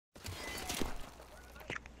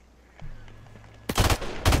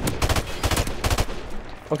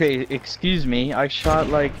Okay, excuse me. I shot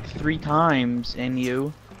like 3 times in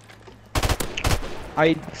you.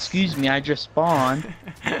 Excuse me, I just spawned.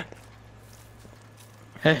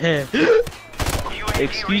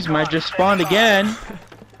 Excuse me, I just spawned again.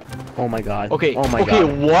 Oh my god. Okay, Oh my okay,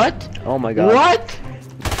 god. what? Oh my god. What?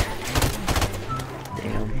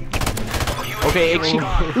 Damn. Okay,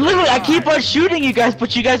 literally, I keep on shooting you guys,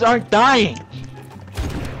 but you guys aren't dying.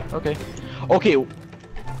 Okay. Okay.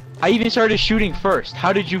 I even started shooting first.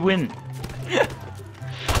 How did you win?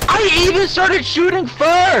 I even started shooting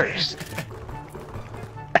first!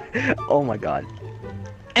 Oh my god.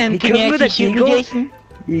 And He can kills you me with a actually shoot me, deagle? Jason?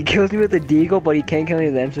 He kills me with the deagle, but he can't kill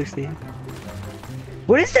me with the M16.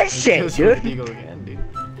 What is that shit, dude? Deagle again, dude.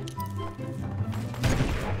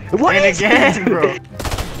 What And is again, this? bro.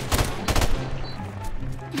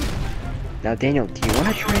 Now, Daniel, do you want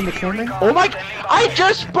to try the camera? Oh my! I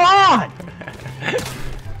just spawned!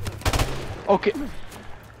 Okay.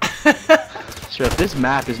 Sure, this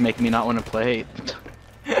map is making me not want to play.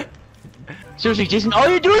 Seriously, Jason, all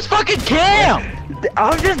you do is fucking camp!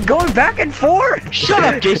 I'm just going back and forth! Shut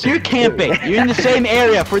up, Jason, you're camping! You're in the same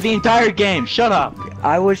area for the entire game, shut up!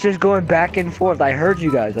 I was just going back and forth. I heard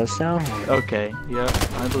you guys, that sound. Okay, yep,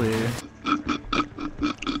 I believe you.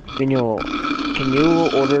 Daniel, can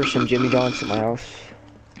you order some Jimmy John's at my house?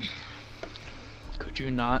 Could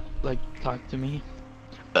you not, like, talk to me?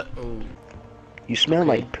 Oh. You smell Okay.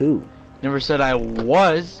 like poo. Never said I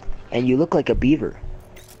was. And you look like a beaver.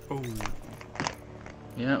 Oh.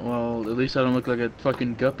 Yeah, well, at least I don't look like a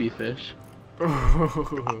fucking guppy fish.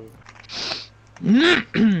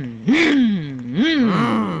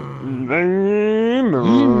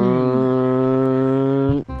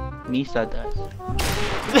 Misa does.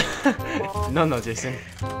 No, Jason.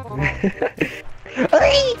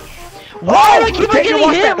 Why do I keep on getting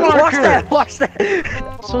hit Watch markers? that! Watch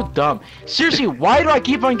that! So dumb. Seriously, why do I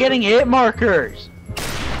keep on getting hit markers?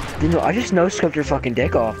 Daniel, I just no-scoped your fucking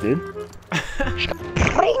dick off, dude.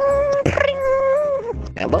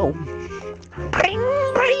 Hello?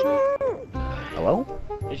 Hello?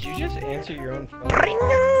 Did you just answer your own phone?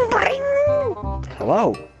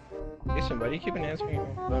 Hello? Jason, why do you keep on answering your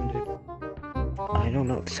own phone, dude? I don't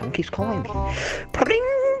know. Someone keeps calling me.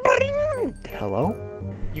 Hello?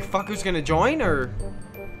 You fuckers gonna join or?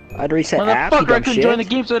 I had to reset app, you Motherfucker, I dumb couldn't join the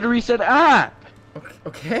shit. game, so I had to reset app.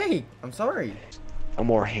 Okay, I'm sorry. I'm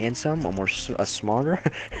more handsome, I'm more smarter.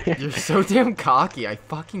 You're so damn cocky. I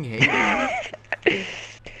fucking hate you.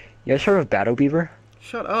 You guys heard of Battle Beaver?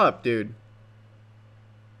 Shut up, dude.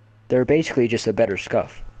 They're basically just a better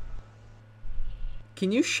scuff.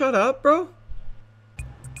 Can you shut up, bro?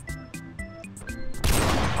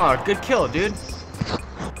 Oh, good kill, dude.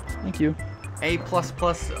 Thank you. A++, check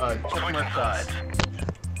mark plus.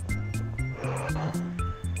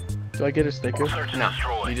 Do I get a sticker? No,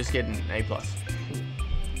 you just get an A+.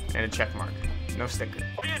 And a check mark. No sticker.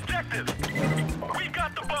 You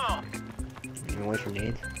can wait for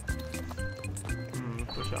nades.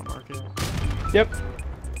 Push out market. Yep.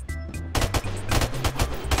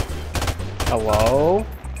 Hello?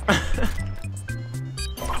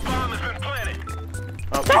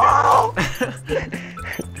 Oh,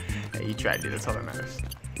 hey, you tried, dude. That's all that matters.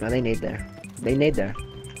 No, they nade there. They nade there.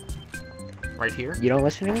 Right here? You don't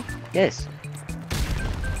listen to me? Yes.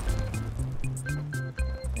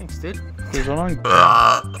 Thanks, dude. There's one on.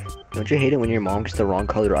 Don't you hate it when your mom gets the wrong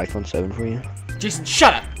color iPhone 7 for you? Jason,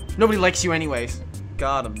 shut up! Nobody likes you anyways.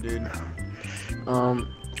 Got him, dude.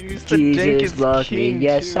 Jesus loves me,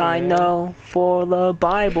 yes I know, for the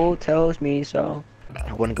Bible tells me so.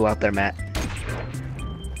 I wouldn't go out there, Matt.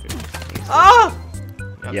 Ah!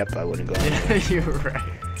 Yep, I wouldn't go out there. You're right.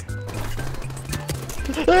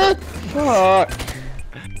 Fuck.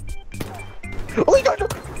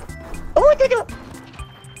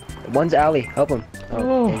 One's alley, help him. Oh.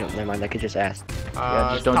 Oh, Daniel, never mind, I could just ask.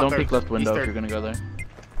 Yeah, just don't peek left window if you're gonna go there.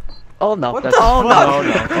 Oh no, What that's the oh fuck? no. Oh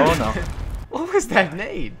no, oh no. What was that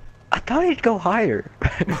nade? I thought he'd go higher.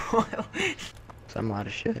 So I'm out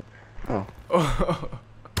of shit. Oh. Oh.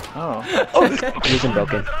 Oh. He wasn't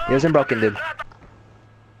broken. He wasn't broken, dude.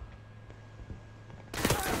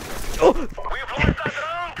 Oh!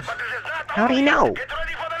 How do you know?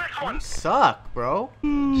 You suck, bro.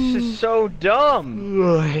 This is so dumb.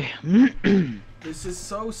 This is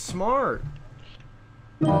so smart.